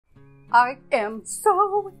I am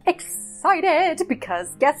so excited because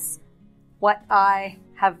guess what I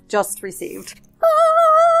have just received?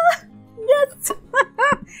 Ah, yes!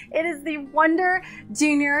 It is the Wonder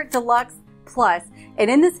Junior Deluxe Plus.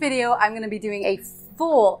 And in this video, I'm going to be doing a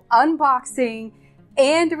full unboxing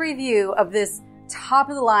and review of this top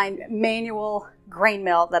of the line manual grain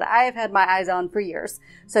mill that I have had my eyes on for years.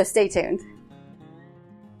 So stay tuned.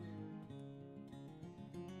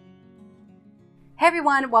 Hey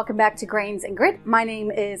everyone, welcome back to Grains and Grit. My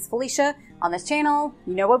name is Felicia. On this channel,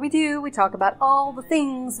 you know what we do. We talk about all the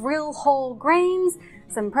things, real whole grains,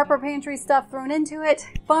 some prepper pantry stuff thrown into it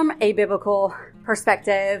from a biblical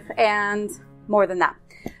perspective, and more than that.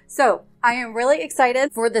 So I am really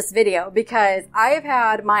excited for this video because I have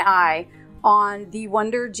had my eye on the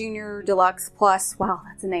Wonder Junior Deluxe Plus, wow,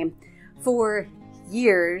 that's a name, for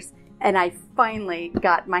years, and I finally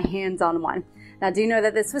got my hands on one. Now, do you know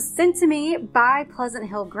that this was sent to me by Pleasant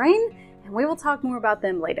Hill Grain, and we will talk more about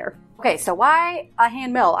them later. Okay, so why a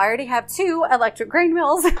hand mill? I already have 2 electric grain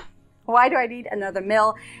mills. Why do I need another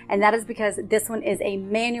mill? And that is because this one is a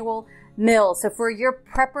manual mill. So for your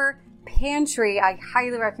prepper pantry, I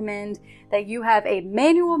highly recommend that you have a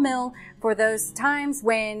manual mill for those times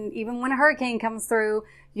when, even when a hurricane comes through,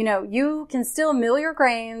 you know, you can still mill your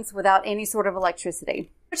grains without any sort of electricity.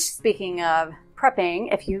 Which, speaking of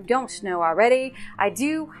prepping, if you don't know already, I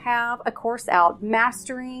do have a course out,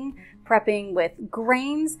 Mastering Prepping with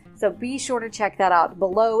Grains. So be sure to check that out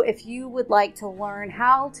below if you would like to learn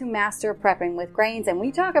how to master prepping with grains. And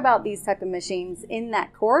we talk about these type of machines in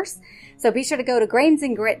that course. So be sure to go to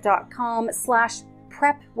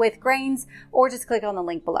grainsandgrit.com/prepwithgrains or just click on the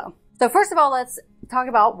link below. So first of all, let's talk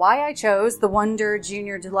about why I chose the Wonder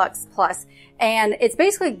Junior Deluxe Plus. And it's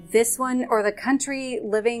basically this one or the Country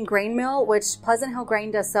Living Grain Mill, which Pleasant Hill Grain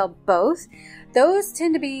does sell both. Those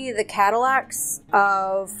tend to be the Cadillacs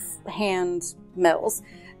of hand mills.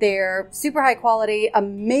 They're super high quality,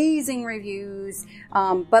 amazing reviews,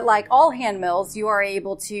 but like all hand mills, you are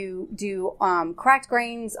able to do cracked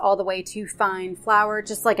grains all the way to fine flour,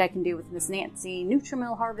 just like I can do with Miss Nancy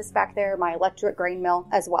Nutrimill Harvest back there, my electric grain mill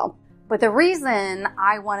as well. But the reason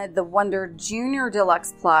I wanted the Wonder Junior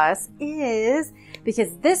Deluxe Plus is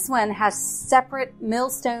because this one has separate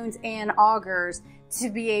millstones and augers to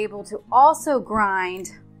be able to also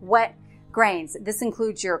grind wet grains. This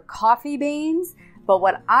includes your coffee beans, but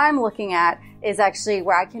what I'm looking at is actually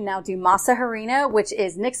where I can now do masa harina, which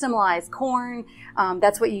is nixtamalized corn.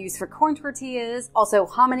 That's what you use for corn tortillas. Also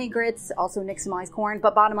hominy grits, also nixtamalized corn.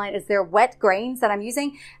 But bottom line is they're wet grains that I'm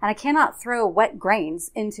using, and I cannot throw wet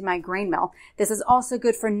grains into my grain mill. This is also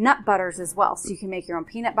good for nut butters as well. So you can make your own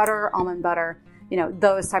peanut butter, almond butter, you know,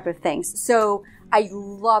 those type of things. So I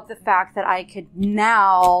love the fact that I could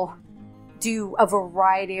now do a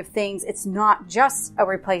variety of things. It's not just a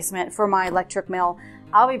replacement for my electric mill.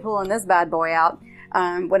 I'll be pulling this bad boy out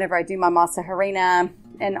whenever I do my masa harina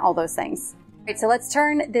and all those things. All right, so let's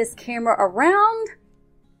turn this camera around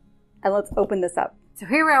and let's open this up. So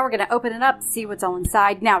here we are, we're gonna open it up, see what's all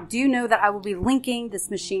inside. Now, do you know that I will be linking this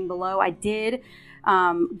machine below? I did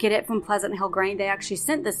get it from Pleasant Hill Grain. They actually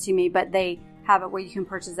sent this to me, but they have it where you can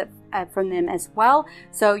purchase it from them as well.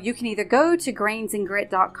 So you can either go to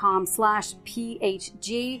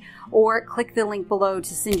grainsandgrit.com/PHG or click the link below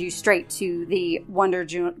to send you straight to the Wonder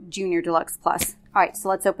Junior Deluxe Plus. All right, so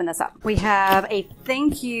let's open this up. We have a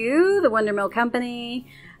thank you, the Wondermill Company.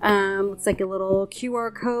 Looks like a little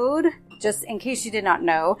QR code. Just in case you did not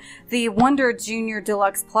know, the Wonder Junior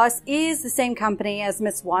Deluxe Plus is the same company as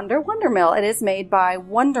Miss Wondermill. It is made by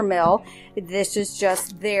Wondermill. This is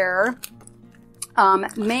just their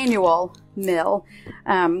manual mill.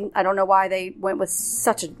 I don't know why they went with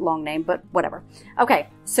such a long name, but whatever. Okay,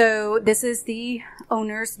 so this is the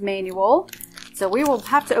owner's manual. So we will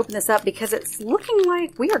have to open this up because it's looking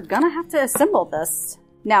like we are gonna have to assemble this.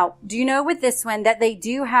 Now, do you know with this one that they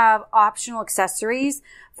do have optional accessories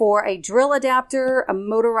for a drill adapter, a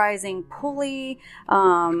motorizing pulley,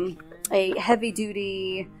 a heavy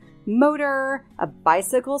duty motor, a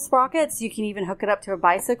bicycle sprocket, so you can even hook it up to a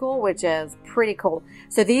bicycle, which is pretty cool.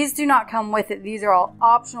 So these do not come with it. These are all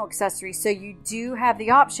optional accessories. So you do have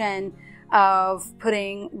the option of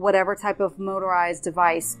putting whatever type of motorized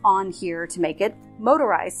device on here to make it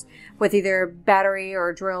motorized with either battery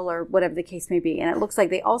or drill or whatever the case may be. And it looks like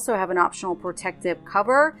they also have an optional protective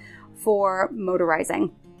cover for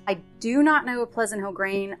motorizing. I do not know if Pleasant Hill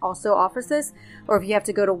Grain also offers this, or if you have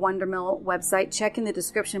to go to Wondermill website. Check in the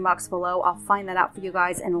description box below. I'll find that out for you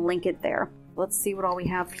guys and link it there. Let's see what all we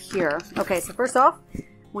have here. Okay, so first off,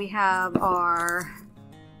 we have our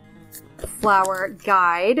flour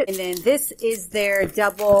guide. And then this is their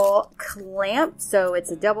double clamp. So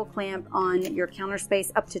it's a double clamp on your counter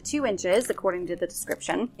space up to 2 inches, according to the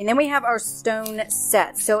description. And then we have our stone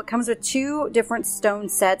set. So it comes with 2 different stone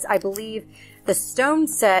sets. I believe the stone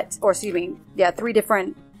set, or excuse me, yeah, 3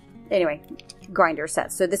 different, anyway, grinder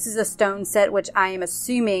sets. So this is a stone set, which I am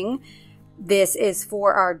assuming this is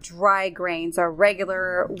for our dry grains, our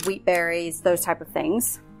regular wheat berries, those type of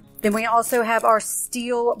things. Then we also have our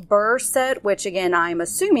steel Burs set, which again, I'm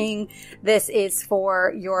assuming this is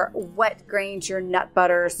for your wet grains, your nut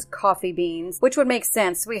butters, coffee beans, which would make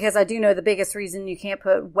sense because I do know the biggest reason you can't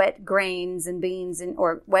put wet grains and beans in,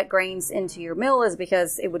 or wet grains into your mill is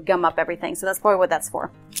because it would gum up everything. So that's probably what that's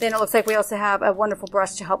for. Then it looks like we also have a wonderful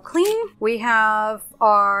brush to help clean. We have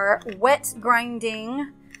our wet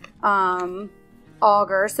grinding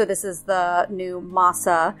auger. So this is the new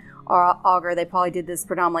masa auger. They probably did this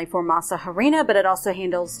predominantly for masa harina, but it also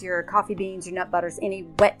handles your coffee beans, your nut butters, any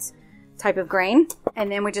wet type of grain.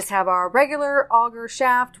 And then we just have our regular auger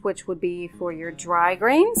shaft, which would be for your dry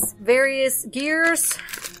grains. Various gears.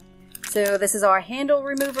 So this is our handle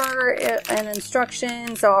remover and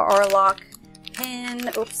instructions, our lock pin.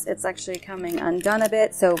 Oops, it's actually coming undone a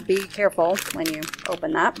bit, so be careful when you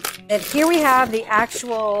open that. And here we have the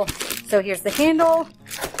actual, so here's the handle,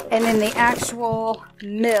 and then the actual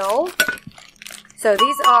mill. So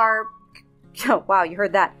these are, oh wow, you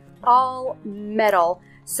heard that, all metal.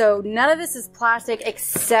 So none of this is plastic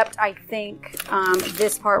except I think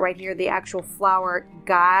this part right here, the actual flour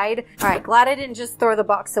guide. All right, glad I didn't just throw the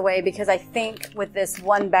box away because I think with this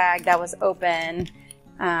one bag that was open,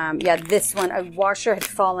 yeah, this one, a washer had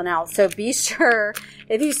fallen out. So be sure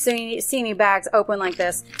if you see any bags open like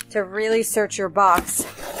this to really search your box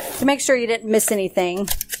to make sure you didn't miss anything,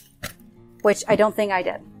 which I don't think I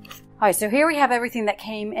did. All right, so here we have everything that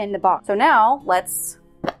came in the box. So now let's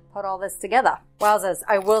put all this together. Wowzers,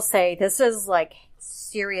 I will say this is like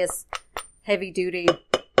serious heavy duty.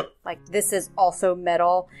 Like this is also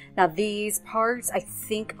metal. Now these parts I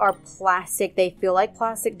think are plastic. They feel like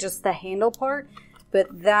plastic, just the handle part. But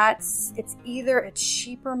it's either a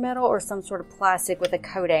cheaper metal or some sort of plastic with a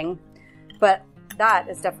coating. But that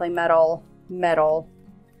is definitely metal.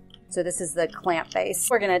 So this is the clamp base.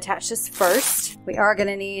 We're going to attach this first. We are going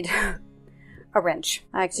to need a wrench.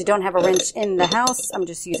 I actually don't have a wrench in the house. I'm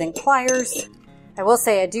just using pliers. I will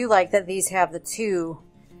say I do like that these have the 2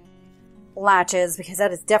 latches because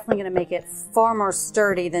that is definitely going to make it far more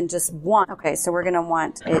sturdy than just one. Okay, so we're going to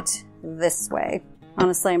want it this way.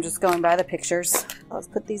 Honestly, I'm just going by the pictures. Let's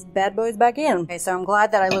put these bad boys back in. Okay, so I'm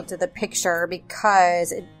glad that I looked at the picture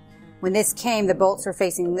because when this came, the bolts were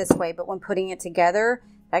facing this way, but when putting it together,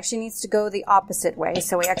 it actually needs to go the opposite way.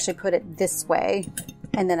 So we actually put it this way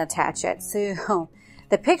and then attach it. So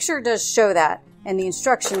the picture does show that and the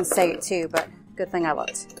instructions say it too, but good thing I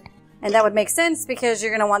looked. And that would make sense because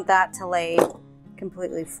you're going to want that to lay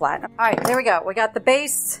completely flat. All right, there we go. We got the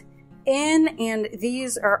base in and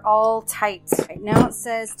these are all tight. Right, now it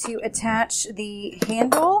says to attach the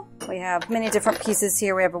handle. We have many different pieces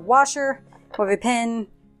here. We have a washer, we have a pin,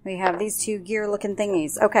 we have these 2 gear looking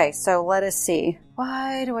thingies. Okay, so let us see.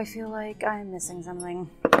 Why do I feel like I'm missing something?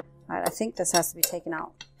 All right, I think this has to be taken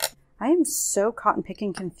out. I am so cotton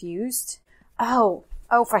picking confused. Oh,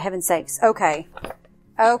 for heaven's sakes. Okay.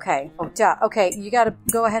 Oh, duh. Okay, you got to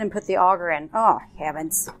go ahead and put the auger in. Oh,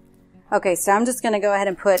 heavens. Okay, so I'm just going to go ahead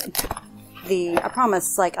and put I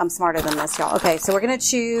promise, like, I'm smarter than this, y'all. Okay, so we're going to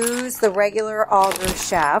choose the regular auger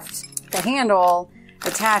shaft. The handle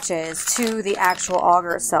attaches to the actual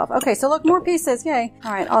auger itself. Okay, so look, more pieces. Yay.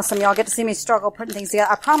 All right, awesome. Y'all get to see me struggle putting things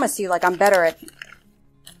together. I promise you, like, I'm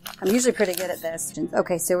usually pretty good at this.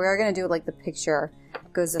 Okay, so we are going to do it like the picture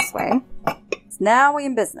goes this way. So now we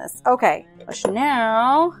in business. Okay,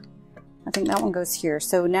 now, I think that one goes here.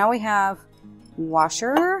 So now we have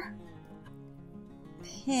washer,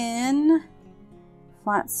 pin,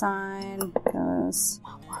 flat side goes,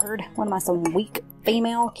 oh, word, what am I, some weak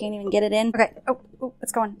female? Can't even get it in. Okay, oh,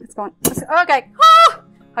 it's going. Okay, oh,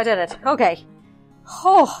 I did it. Okay.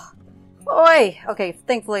 Oh, boy. Okay,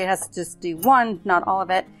 thankfully it has to just do one, not all of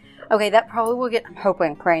it. Okay, that probably will get, I'm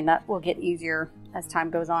hoping, praying that will get easier as time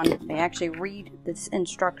goes on. They actually read the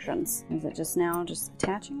instructions. Is it just now just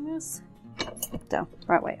attaching this? So,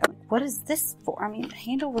 right way. What is this for? I mean,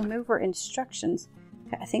 handle remover instructions.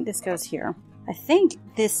 Okay, I think this goes here. I think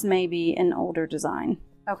this may be an older design.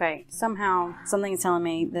 Okay, somehow something's telling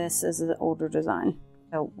me this is an older design.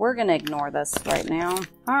 So we're gonna ignore this right now.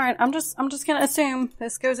 All right, I'm just gonna assume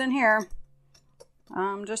this goes in here.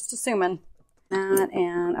 I'm just assuming that,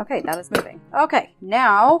 and okay, that is moving. Okay,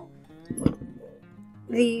 now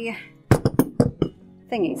the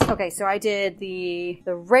thingies. Okay, so I did the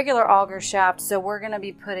regular auger shaft, so we're gonna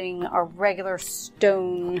be putting our regular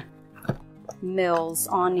stone mills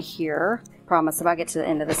on here. Promise, if I get to the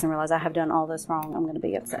end of this and realize I have done all this wrong, I'm gonna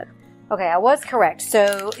be upset. Okay, I was correct.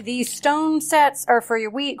 So these stone sets are for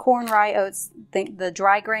your wheat, corn, rye, oats, the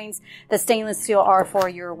dry grains. The stainless steel are for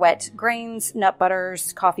your wet grains, nut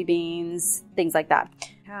butters, coffee beans, things like that.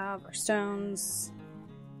 Have our stones.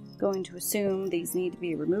 Going to assume these need to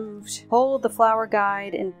be removed. Hold the flour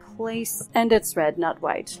guide in place, and it's red, not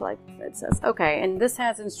white, like it says. Okay, and this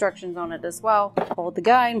has instructions on it as well. Hold the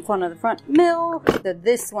guide in front of the front mill. So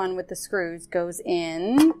this one with the screws goes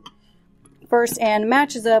in first and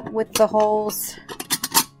matches up with the holes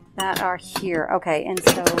that are here. Okay, and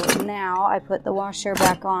so now I put the washer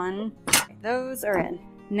back on. Those are in.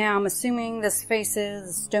 Now I'm assuming this faces,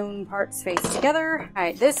 the stone parts face together. All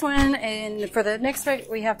right, this one, and for the next one,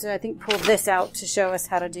 we have to, I think, pull this out to show us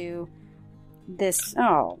how to do this.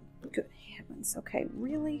 Oh, good heavens. Okay,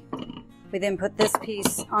 really? We then put this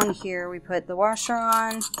piece on here. We put the washer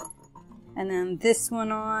on, and then this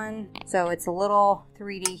one on. So it's a little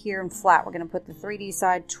 3D here and flat. We're going to put the 3D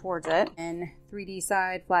side towards it, and 3D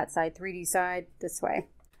side, flat side, 3D side this way.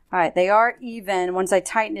 All right, they are even. Once I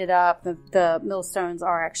tighten it up, the millstones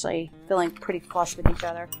are actually feeling pretty flush with each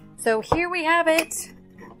other. So here we have it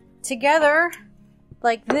together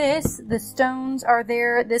like this. The stones are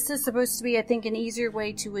there. This is supposed to be, I think, an easier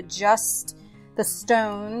way to adjust the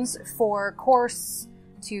stones for coarse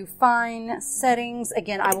to fine settings.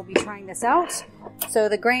 Again, I will be trying this out. So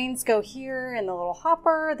the grains go here in the little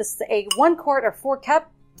hopper. This is a 1 quart or 4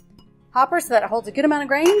 cup hopper, so that it holds a good amount of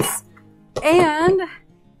grains. And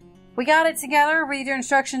we got it together. Read your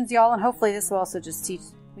instructions, y'all, and hopefully this will also just teach,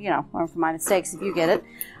 learn from my mistakes if you get it.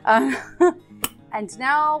 And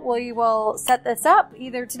now we will set this up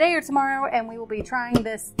either today or tomorrow, and we will be trying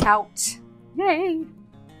this out. Yay!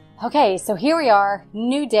 Okay, so here we are,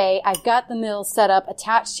 new day. I've got the mill set up,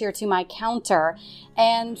 attached here to my counter.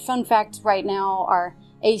 And fun fact, right now our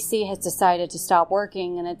AC has decided to stop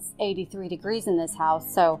working, and it's 83 degrees in this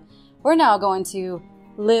house. So we're now going to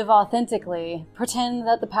live authentically, pretend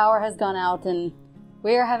that the power has gone out and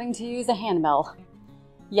we're having to use a hand mill.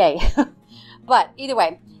 Yay. But either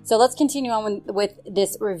way, so let's continue on with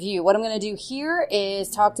this review. What I'm going to do here is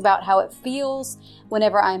talk about how it feels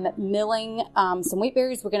whenever I'm milling some wheat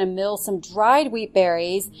berries. We're going to mill some dried wheat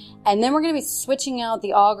berries, and then we're going to be switching out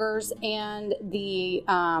the augers and the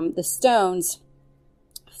stones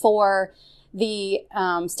for the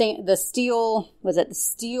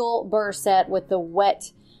steel Burs set with the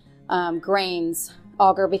wet grains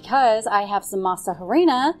auger, because I have some masa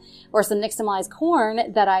harina or some nixtamalized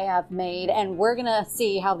corn that I have made, and we're gonna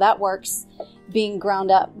see how that works being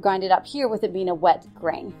grinded up here with it being a wet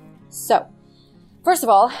grain. So first of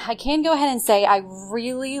all, I can go ahead and say I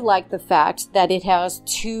really like the fact that it has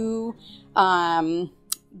 2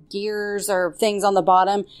 gears or things on the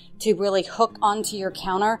bottom to really hook onto your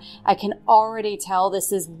counter. I can already tell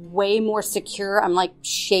this is way more secure. I'm like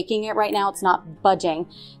shaking it right now. It's not budging.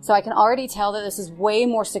 So I can already tell that this is way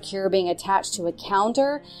more secure being attached to a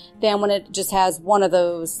counter than when it just has one of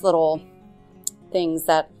those little things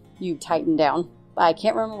that you tighten down. I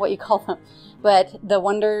can't remember what you call them. But the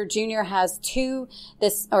Wonder Junior has 2,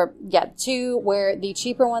 where the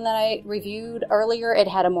cheaper one that I reviewed earlier, it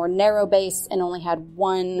had a more narrow base and only had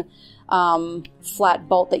 1 flat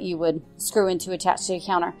bolt that you would screw into attach to your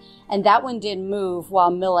counter. And that one did move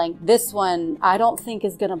while milling. This one, I don't think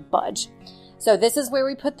is going to budge. So this is where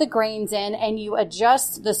we put the grains in, and you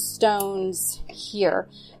adjust the stones here.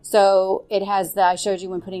 So it has I showed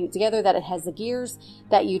you when putting it together that it has the gears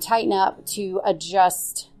that you tighten up to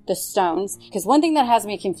adjust the stones. Because one thing that has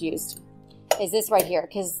me confused is this right here,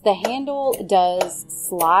 because the handle does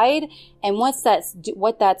slide, and what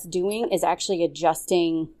that's doing is actually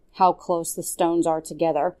adjusting how close the stones are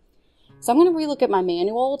together. So I'm going to relook at my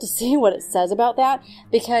manual to see what it says about that,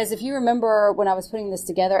 because if you remember when I was putting this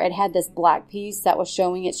together, it had this black piece that was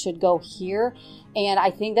showing it should go here, and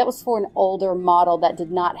I think that was for an older model that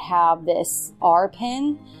did not have this R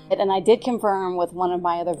pin. And I did confirm with one of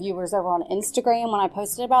my other viewers over on Instagram when I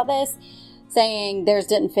posted about this, saying theirs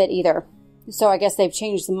didn't fit either. So I guess they've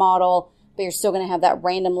changed the model, but you're still going to have that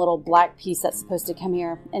random little black piece that's supposed to come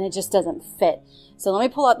here, and it just doesn't fit. So let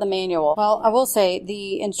me pull out the manual. Well, I will say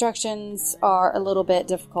the instructions are a little bit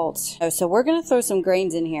difficult. So we're going to throw some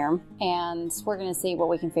grains in here, and we're going to see what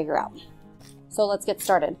we can figure out. So let's get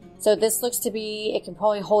started. So this looks to be, it can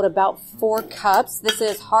probably hold about 4 cups. This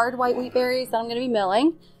is hard white wheat berries that I'm going to be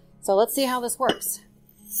milling. So let's see how this works.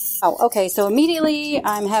 Oh, okay. So immediately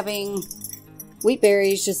I'm having wheat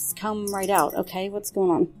berries just come right out. Okay, what's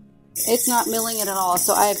going on? It's not milling it at all,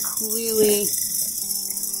 so I have clearly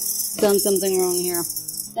done something wrong here.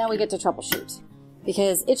 Now we get to troubleshoot,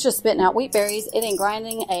 because it's just spitting out wheat berries. It ain't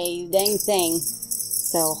grinding a dang thing.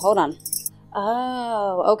 So hold on.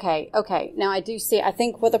 Oh, okay. Now I do see, I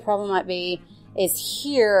think what the problem might be is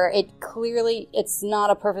here, it's not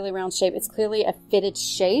a perfectly round shape. It's clearly a fitted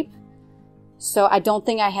shape. So I don't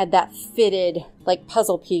think I had that fitted, like,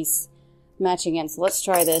 puzzle piece matching in. So let's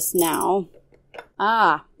try this now.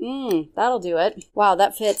 That'll do it. Wow,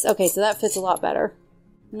 that fits. Okay, so that fits a lot better.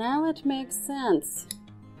 Now it makes sense.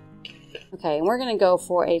 Okay, and we're going to go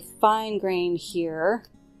for a fine grain here.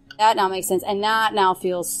 That now makes sense, and that now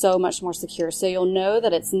feels so much more secure. So you'll know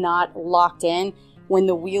that it's not locked in when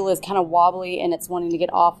the wheel is kind of wobbly and it's wanting to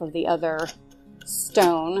get off of the other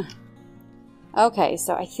stone. Okay,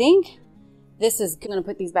 so I think this is going to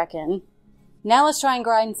put these back in. Now let's try and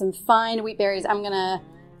grind some fine wheat berries. I'm going to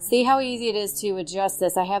see how easy it is to adjust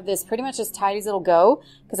this. I have this pretty much as tight as it'll go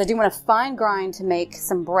because I do want a fine grind to make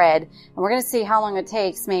some bread. And we're going to see how long it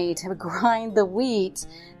takes me to grind the wheat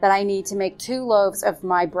that I need to make 2 loaves of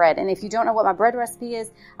my bread. And if you don't know what my bread recipe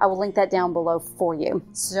is, I will link that down below for you.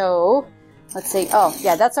 So let's see. Oh,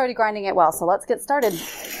 yeah, that's already grinding it well. So let's get started.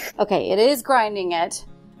 Okay, it is grinding it.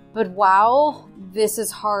 But wow, this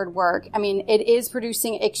is hard work. I mean, it is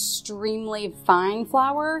producing extremely fine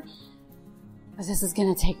flour. But this is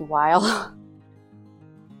going to take a while.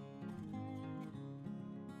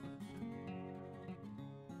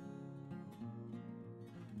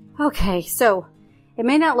 Okay, so it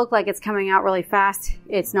may not look like it's coming out really fast.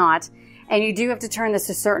 It's not. And you do have to turn this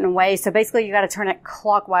a certain way. So basically you got to turn it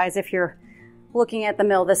clockwise if you're looking at the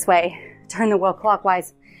mill this way. Turn the wheel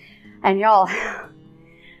clockwise. And y'all,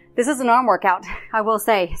 this is an arm workout, I will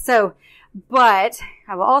say. So, but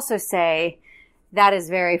I will also say that is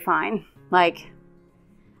very fine. Like,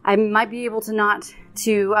 I might be able to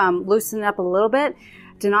loosen it up a little bit,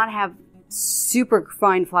 to not have super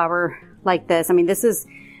fine flour like this. I mean, this is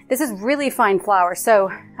really fine flour. So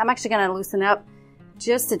I'm actually going to loosen up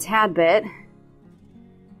just a tad bit.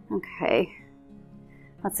 Okay.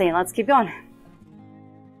 Let's see. Let's keep going.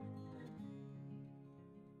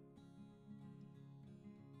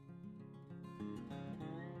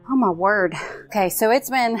 Oh my word. Okay. So it's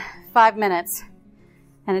been 5 minutes.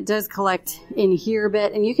 And it does collect in here a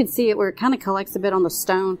bit. And you can see it where it kind of collects a bit on the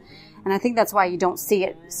stone. And I think that's why you don't see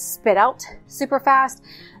it spit out super fast.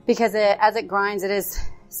 Because as it grinds, it is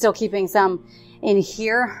still keeping some in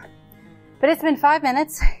here. But it's been 5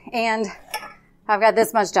 minutes. And I've got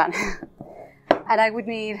this much done. And I would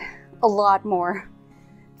need a lot more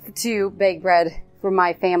to bake bread for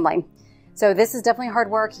my family. So this is definitely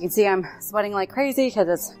hard work. You can see I'm sweating like crazy because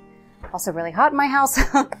it's also really hot in my house.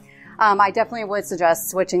 I definitely would suggest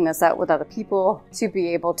switching this out with other people to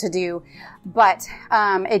be able to do, but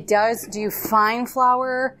it does do fine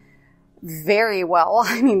flour very well.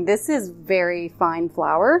 I mean, this is very fine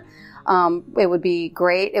flour. It would be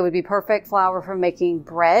great. It would be perfect flour for making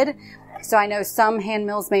bread. So I know some hand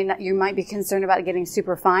mills you might be concerned about it getting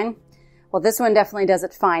super fine. Well, this one definitely does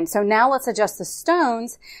it fine. So now let's adjust the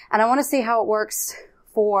stones, and I want to see how it works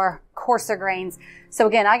for coarser grains. So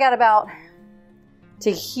again, I got about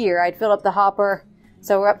to here. I'd filled up the hopper.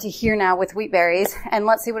 So we're up to here now with wheat berries. And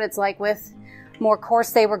let's see what it's like with more coarse.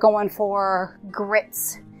 They were going for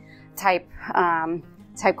grits type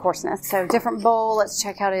coarseness. So different bowl. Let's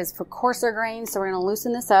check how it is for coarser grains. So we're going to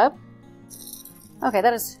loosen this up. Okay,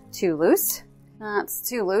 that is too loose. That's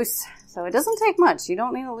too loose. So it doesn't take much. You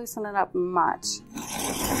don't need to loosen it up much.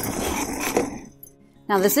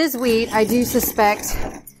 Now this is wheat. I do suspect.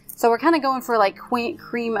 So we're kind of going for like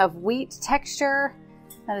cream of wheat texture.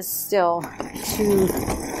 That is still too,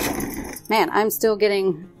 man, I'm still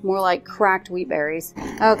getting more like cracked wheat berries.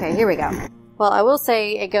 Okay, here we go. Well, I will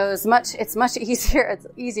say it's much easier. It's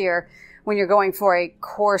easier when you're going for a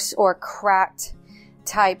coarse or cracked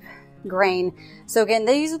type grain. So again,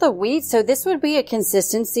 these are the wheat. So this would be a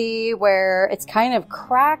consistency where it's kind of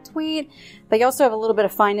cracked wheat, but you also have a little bit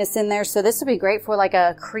of fineness in there. So this would be great for like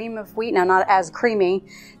a cream of wheat. Now, not as creamy.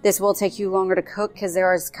 This will take you longer to cook because there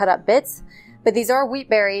are cut up bits. But these are wheat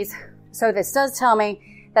berries, so this does tell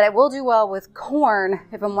me that it will do well with corn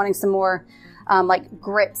if I'm wanting some more like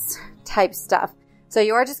grits type stuff. So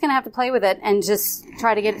you are just going to have to play with it and just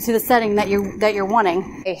try to get it to the setting that you're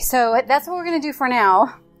wanting. Okay, so that's what we're going to do for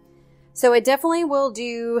now. So it definitely will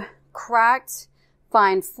do cracked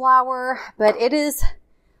fine flour, but it is,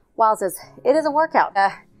 wowzers, it is a workout.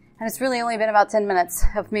 And it's really only been about 10 minutes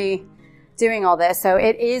of me doing all this. So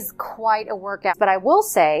it is quite a workout. But I will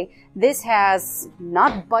say this has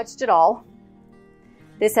not budged at all.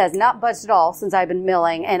 This has not budged at all since I've been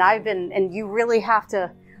milling. And you really have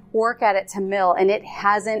to work at it to mill, and it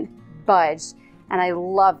hasn't budged. And I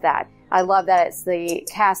love that. I love that it's the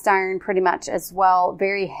cast iron pretty much as well.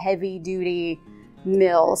 Very heavy duty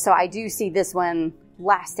mill. So I do see this one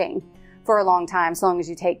lasting for a long time, as long as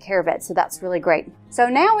you take care of it. So that's really great. So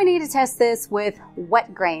now we need to test this with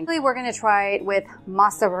wet grain. We're going to try it with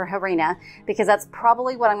masa harina, because that's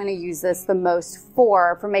probably what I'm going to use this the most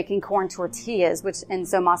for making corn tortillas, and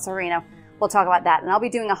so masa harina, we'll talk about that. And I'll be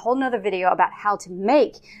doing a whole nother video about how to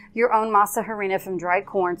make your own masa harina from dried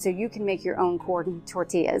corn so you can make your own corn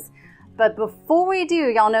tortillas. But before we do,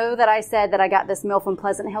 y'all know that I said that I got this mill from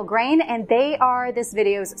Pleasant Hill Grain, and they are this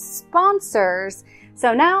video's sponsors.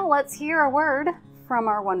 So now let's hear a word from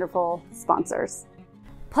our wonderful sponsors.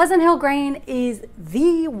 Pleasant Hill Grain is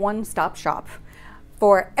the one-stop shop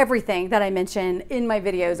for everything that I mention in my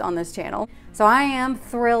videos on this channel. So I am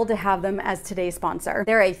thrilled to have them as today's sponsor.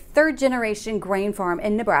 They're a third-generation grain farm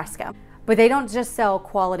in Nebraska, but they don't just sell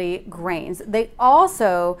quality grains. They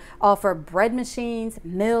also offer bread machines,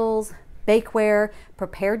 mills, bakeware,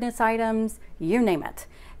 preparedness items, you name it.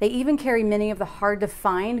 They even carry many of the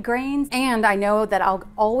hard-to-find grains, and I know that I'll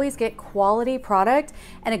always get quality product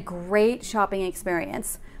and a great shopping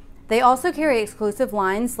experience. They also carry exclusive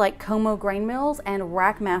lines like Como grain mills and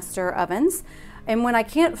Rackmaster ovens, and when I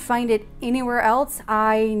can't find it anywhere else,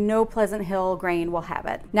 I know Pleasant Hill Grain will have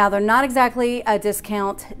it. Now, they're not exactly a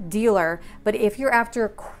discount dealer, but if you're after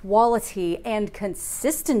quality and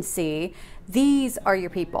consistency, these are your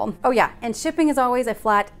people. Oh yeah, and shipping is always a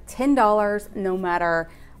flat $10 no matter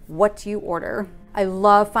what you order. I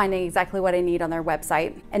love finding exactly what I need on their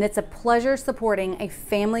website, and it's a pleasure supporting a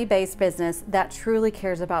family-based business that truly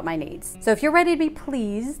cares about my needs. So if you're ready to be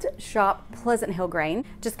pleased, shop Pleasant Hill Grain.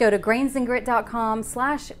 Just go to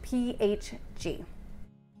grainsandgrit.com/PHG.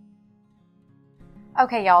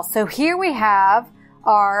 Okay, y'all, so here we have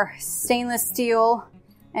our stainless steel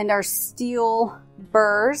and our steel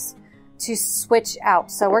burrs to switch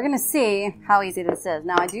out. So we're gonna see how easy this is.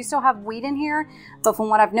 Now I do still have wheat in here, but from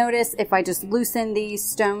what I've noticed, if I just loosen these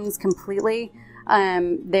stones completely,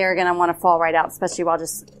 they're gonna wanna fall right out, especially while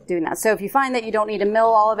just doing that. So if you find that you don't need to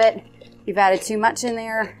mill all of it, you've added too much in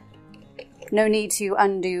there, no need to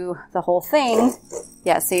undo the whole thing.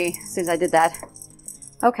 Yeah, see, as soon as I did that.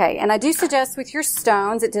 Okay, and I do suggest with your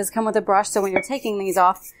stones, it does come with a brush, so when you're taking these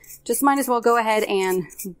off, just might as well go ahead and,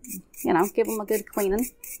 you know, give them a good cleaning.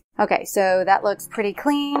 Okay, so that looks pretty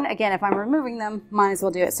clean. Again, if I'm removing them, might as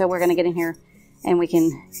well do it. So we're going to get in here and we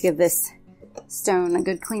can give this stone a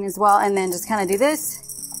good clean as well. And then just kind of do this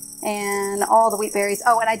and all the wheat berries.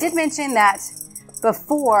 Oh, and I did mention that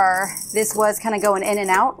before this was kind of going in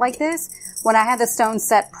and out like this. When I had the stone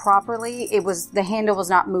set properly, the handle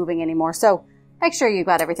was not moving anymore. So make sure you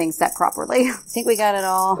got everything set properly. I think we got it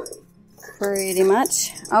all pretty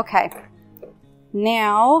much. Okay.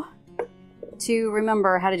 Now, to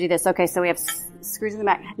remember how to do this. Okay, so we have screws in the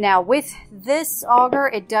back. Now with this auger,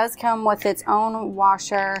 it does come with its own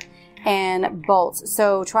washer and bolts.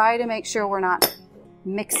 So try to make sure we're not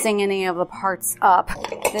mixing any of the parts up.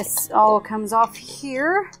 This all comes off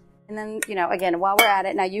here. And then, you know, again, while we're at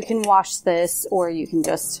it, now you can wash this or you can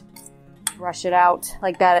just brush it out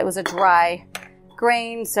like that. It was a dry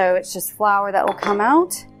grain, so it's just flour that will come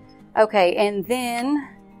out. Okay, and then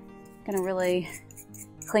I'm gonna really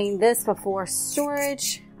clean this before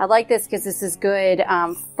storage. I like this because this is good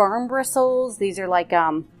firm bristles. These are like,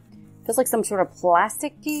 feels like some sort of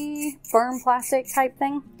plasticky, firm plastic type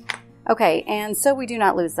thing. Okay, and so we do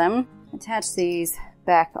not lose them. Attach these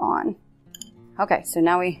back on. Okay, so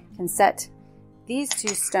now we can set these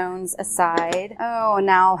two stones aside. Oh,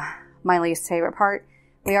 now my least favorite part.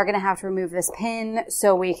 We are gonna have to remove this pin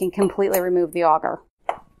so we can completely remove the auger.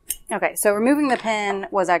 Okay, so removing the pin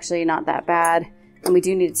was actually not that bad. And we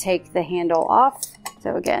do need to take the handle off.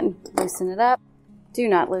 So again, loosen it up. Do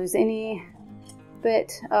not lose any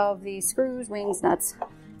bit of the screws, wings, nuts.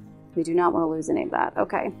 We do not want to lose any of that.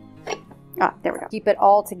 Okay. Ah, there we go. Keep it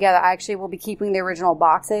all together. I actually will be keeping the original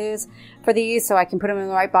boxes for these so I can put them in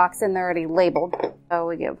the right box and they're already labeled. So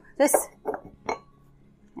we give this.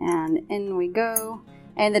 And in we go.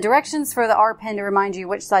 And the directions for the R pin to remind you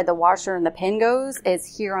which side the washer and the pin goes is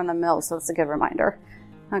here on the mill. So it's a good reminder.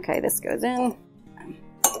 Okay, this goes in.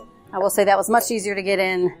 I will say that was much easier to get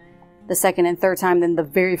in the second and third time than the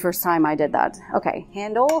very first time I did that. Okay,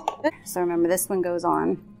 handle. So remember, this one goes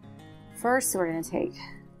on first. So we're going to take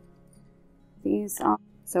these off.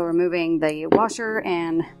 So removing the washer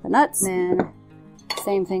and the nuts. And then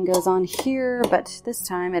same thing goes on here, but this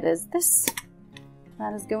time it is this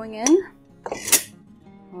that is going in.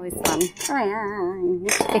 Always fun.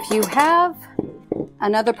 If you have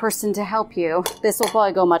another person to help you, this will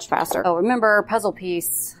probably go much faster. Oh, remember, puzzle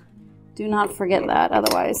piece Do not forget that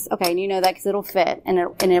otherwise. Okay, and you know that because it'll fit and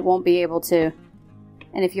it won't be able to.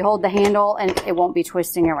 And if you hold the handle, and it won't be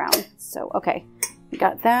twisting around. So, okay, we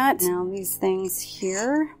got that. Now these things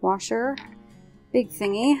here, washer, big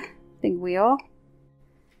thingy, big wheel,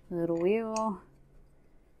 little wheel.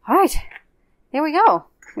 All right, there we go.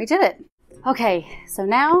 We did it. Okay, so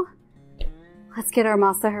now let's get our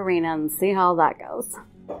masa harina and see how that goes.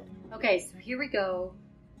 Okay, so here we go.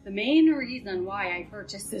 The main reason why I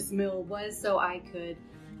purchased this mill was so I could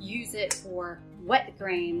use it for wet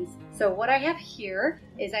grains. So what I have here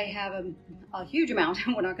is I have a huge amount,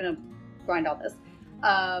 we're not gonna grind all this,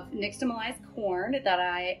 of nixtamalized corn that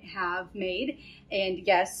I have made. And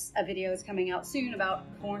yes, a video is coming out soon about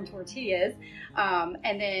corn tortillas.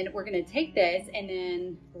 And then we're gonna take this and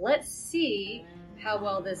then let's see how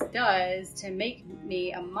well this does to make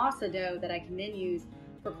me a masa dough that I can then use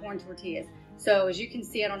for corn tortillas. So as you can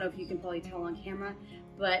see, I don't know if you can probably tell on camera,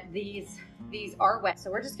 but these are wet.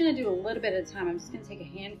 So we're just gonna do a little bit at a time. I'm just gonna take a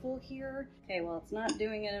handful here. Okay, well, it's not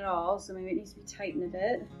doing it at all, so maybe it needs to be tightened a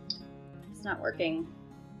bit. It's not working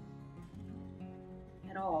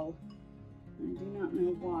at all. I do not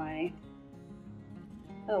know why.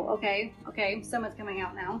 Oh, okay, some is coming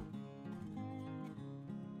out now.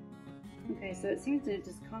 Okay, so it seems to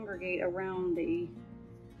just congregate around the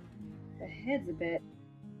heads a bit.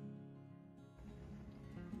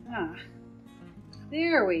 Ah,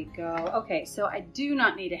 there we go. Okay, so I do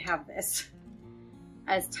not need to have this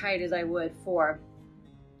as tight as I would for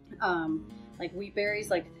like wheat berries,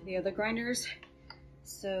 like the other grinders.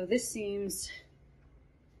 So this seems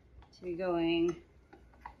to be going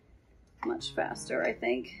much faster, I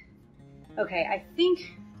think. Okay, I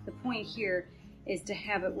think the point here is to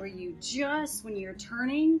have it where you just, when you're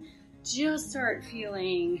turning, just start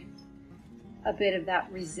feeling a bit of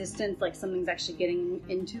that resistance, like something's actually getting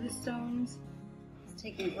into the stones. It's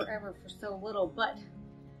taking forever for so little, but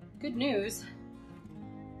good news,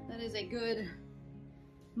 that is a good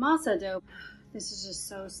masa dough. This is just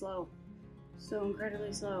so slow, so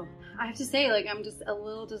incredibly slow. I have to say, like, I'm just a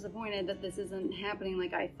little disappointed that this isn't happening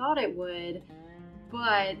like I thought it would,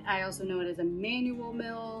 but I also know it is a manual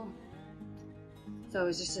mill, so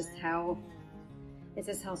it's just how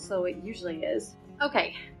slow it usually is.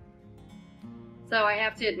 Okay. So I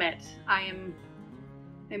have to admit, I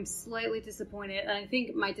am slightly disappointed, and I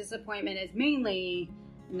think my disappointment is mainly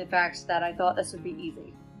in the fact that I thought this would be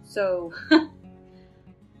easy. So a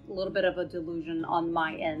little bit of a delusion on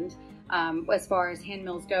my end as far as hand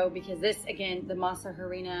mills go, because this, again, the masa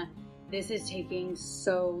harina, this is taking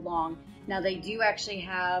so long. Now they do actually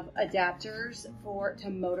have adapters to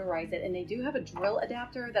motorize it, and they do have a drill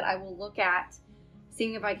adapter that I will look at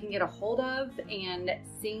seeing if I can get a hold of and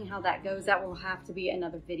seeing how that goes. That will have to be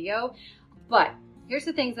another video. But here's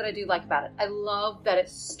the things that I do like about it. I love that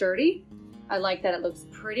it's sturdy. I like that it looks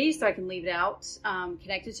pretty, so I can leave it out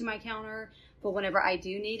connected to my counter. But whenever I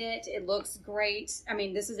do need it, it looks great. I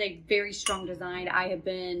mean, this is a very strong design. I have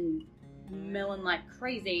been milling like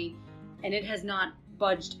crazy and it has not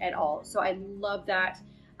budged at all. So I love that.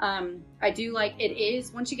 I do like it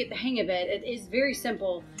is, once you get the hang of it, it is very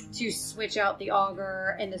simple to switch out the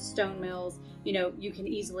auger and the stone mills. You know, you can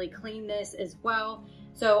easily clean this as well.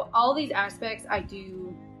 So all these aspects I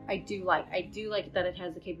do like. I do like that it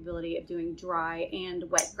has the capability of doing dry and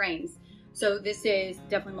wet grains. So this is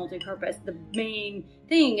definitely multi-purpose. The main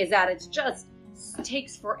thing is that it just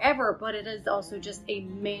takes forever, but it is also just a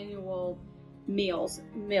manual mill.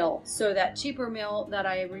 So that cheaper mill that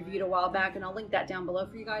I reviewed a while back, and I'll link that down below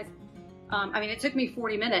for you guys. I mean, it took me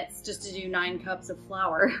 40 minutes just to do 9 cups of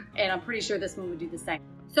flour, and I'm pretty sure this one would do the same.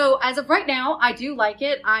 So as of right now, I do like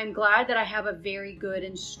it. I'm glad that I have a very good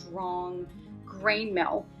and strong grain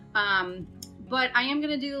mill. But I am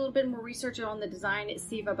gonna do a little bit more research on the design and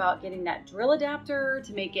see about getting that drill adapter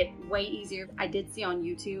to make it way easier. I did see on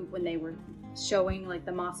YouTube when they were showing like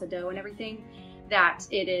the masa dough and everything, that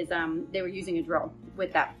it is, they were using a drill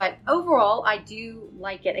with that. But overall, I do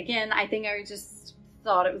like it. Again, I think I just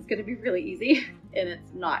thought it was gonna be really easy and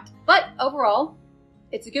it's not. But overall,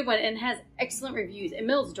 it's a good one and has excellent reviews. It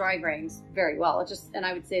mills dry grains very well. And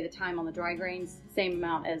I would say the time on the dry grains, same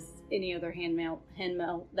amount as any other hand mill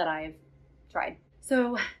that I have tried.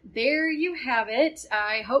 So there you have it.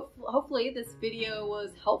 Hopefully this video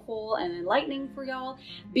was helpful and enlightening for y'all.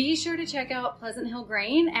 Be sure to check out Pleasant Hill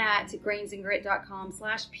Grain at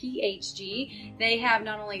grainsandgrit.com/PHG. They have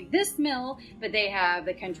not only this mill, but they have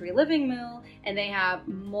the Country Living Mill, and they have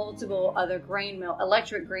multiple other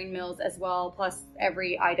electric grain mills as well, plus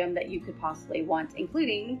every item that you could possibly want,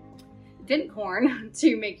 including dent corn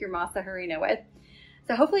to make your masa harina with.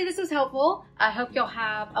 So hopefully this was helpful. I hope y'all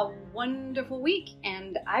have a wonderful week,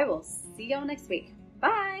 and I will see y'all next week.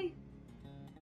 Bye.